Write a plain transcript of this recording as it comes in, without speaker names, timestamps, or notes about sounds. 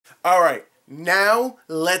Alright, now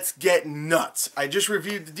let's get nuts. I just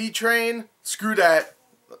reviewed the D-Train. Screw that.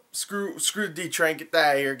 Screw the D-Train. Get that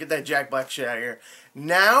out of here. Get that Jack Black shit out of here.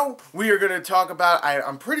 Now we are going to talk about,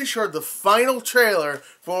 I'm pretty sure, the final trailer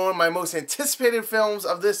for one of my most anticipated films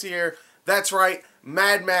of this year. That's right,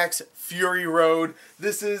 Mad Max Fury Road.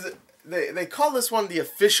 This is, they call this one the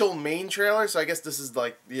official main trailer, so I guess this is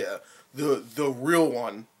like the real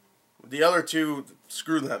one. The other two,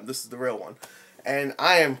 screw them. This is the real one. And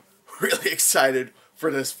I am really excited for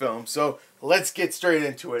this film. So let's get straight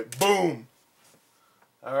into it. Boom!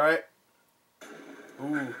 Alright.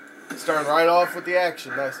 Ooh. Starting right off with the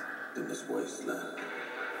action. Nice. In this wasteland,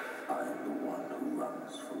 I am the one who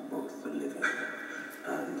runs from both the living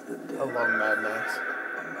and the dead. I love Mad Max.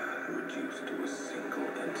 A man reduced to a single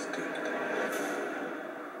instinct.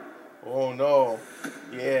 Oh no.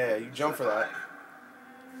 Yeah, you jump for that.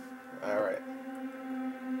 Alright.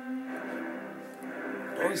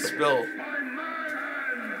 Oh, he spilled.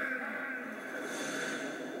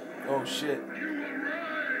 Oh shit.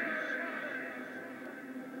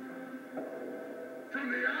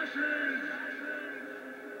 From the ashes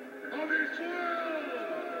of this world.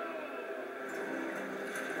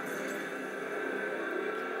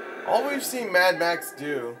 All we've seen Mad Max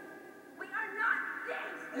do. We are not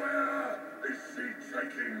dead. Where is she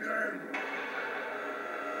taking them?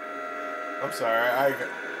 I'm sorry.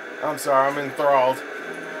 I'm sorry. I'm enthralled.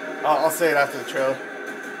 I'll say it after the trailer.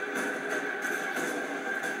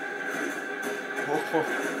 I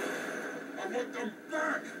want them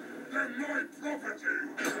back. They're my property.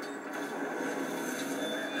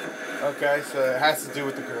 Okay, so it has to do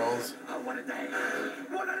with the girls. Oh, what a day.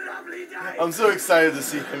 What a lovely day. I'm so excited to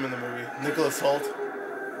see him in the movie. Nicholas Hoult.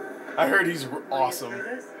 I heard he's awesome.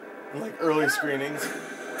 In like early screenings.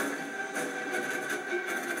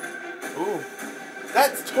 Ooh.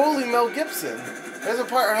 That's totally Mel Gibson. There's a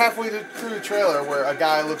part halfway through the trailer where a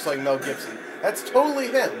guy looks like Mel Gibson. That's totally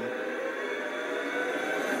him.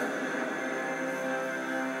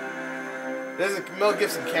 There's a Mel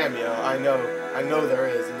Gibson cameo. I know there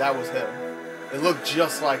is, and that was him. It looked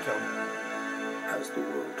just like him. As the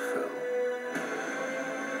world fell,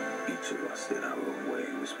 each of us in our own way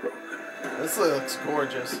was broken. This looks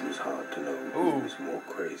gorgeous. It was hard to know Ooh. who was more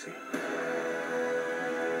crazy.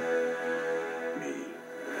 Me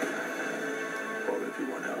or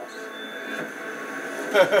everyone else.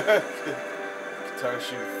 Guitar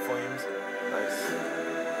shoot flames. Nice.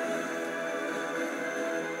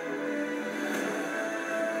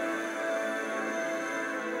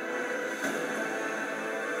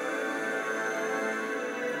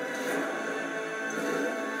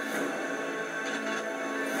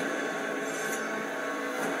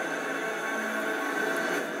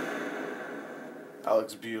 That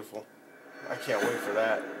looks beautiful. I can't wait for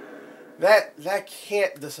that. That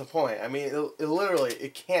can't disappoint. I mean, it literally,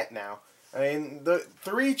 it can't now. I mean, the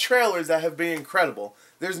 3 trailers that have been incredible.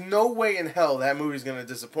 There's no way in hell that movie's gonna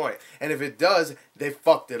disappoint. And if it does, they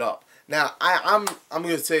fucked it up. Now, I'm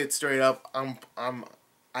gonna say it straight up.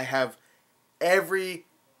 I have every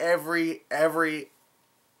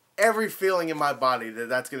feeling in my body that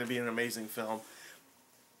that's gonna be an amazing film.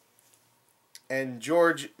 And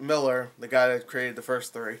George Miller, the guy that created the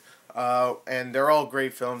first 3, and they're all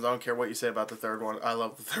great films. I don't care what you say about the third one. I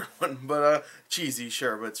love the third one, but cheesy,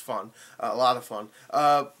 sure, but it's fun, a lot of fun.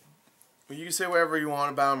 You can say whatever you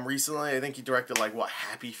want about him. Recently, I think he directed like what,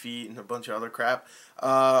 Happy Feet and a bunch of other crap.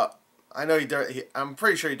 I know I'm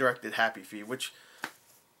pretty sure he directed Happy Feet, which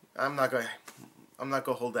I'm not gonna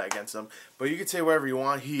hold that against him. But you can say whatever you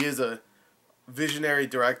want. He is a visionary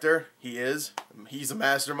director. He's a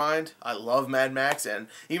mastermind. I love Mad Max, and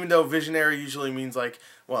even though visionary usually means like,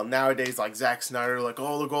 well, nowadays like Zack Snyder, like,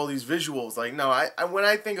 oh, look at all these visuals. Like, no, when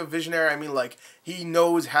I think of visionary, I mean like he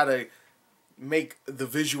knows how to make the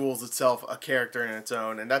visuals itself a character in its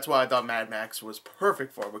own, and that's why I thought Mad Max was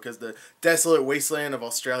perfect for, because the desolate wasteland of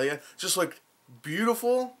Australia just looked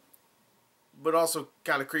beautiful, but also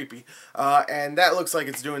kind of creepy. And that looks like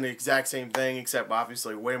it's doing the exact same thing, except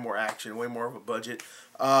obviously way more action, way more of a budget.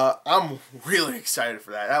 I'm really excited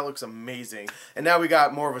for that. That looks amazing. And now we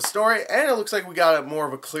got more of a story, and it looks like we got more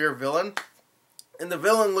of a clear villain. And the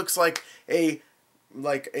villain looks like a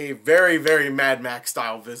very, very Mad Max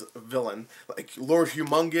style villain. Like Lord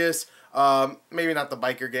Humongous. Maybe not the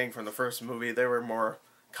biker gang from the first movie. They were more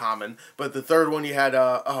common. But the third one you had,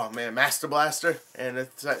 oh man, Master Blaster. And the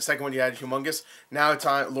second one you had Humongous. Now it's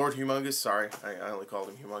on Lord Humongous. Sorry, I only called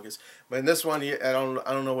him Humongous. But in this one, I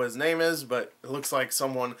don't know what his name is, but it looks like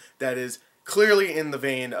someone that is clearly in the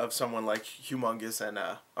vein of someone like Humongous and,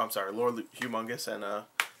 I'm sorry, Lord Humongous and,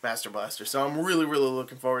 Master Blaster. So I'm really, really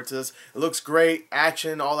looking forward to this. It looks great,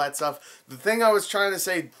 action, all that stuff. The thing I was trying to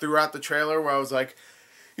say throughout the trailer, where I was like,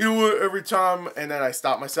 you know what, every time, and then I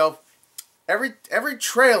stopped myself. Every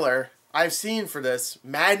trailer I've seen for this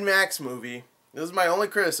Mad Max movie, this is my only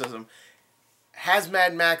criticism, has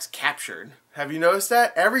Mad Max captured. Have you noticed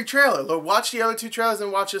that? Every trailer. Look, watch the other two trailers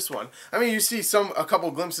and watch this one. I mean, you see a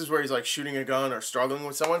couple glimpses where he's like shooting a gun or struggling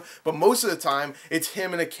with someone, but most of the time it's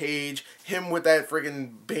him in a cage, him with that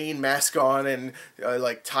friggin' Bane mask on and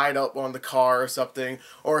like tied up on the car or something,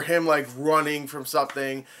 or him like running from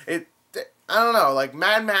something. I don't know. Like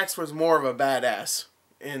Mad Max was more of a badass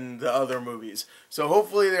in the other movies, so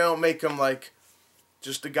hopefully they don't make him like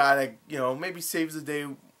just a guy that, you know, maybe saves the day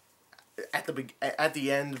at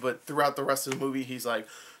the end, but throughout the rest of the movie he's like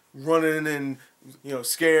running and, you know,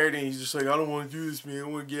 scared, and he's just like, I don't want to do this, man, I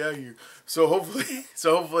want to get out of here. So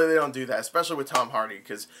hopefully they don't do that, especially with Tom Hardy,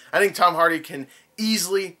 because I think Tom Hardy can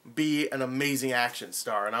easily be an amazing action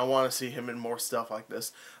star, and I want to see him in more stuff like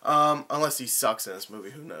this, unless he sucks in this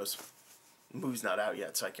movie. Who knows? The movie's not out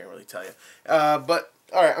yet, so I can't really tell you. But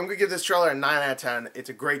alright, I'm gonna give this trailer a 9 out of 10. It's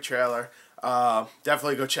a great trailer.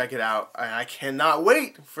 Definitely go check it out. I cannot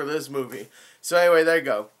wait for this movie. So anyway, there you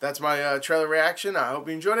go. That's my trailer reaction. I hope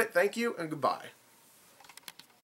you enjoyed it. Thank you, and goodbye.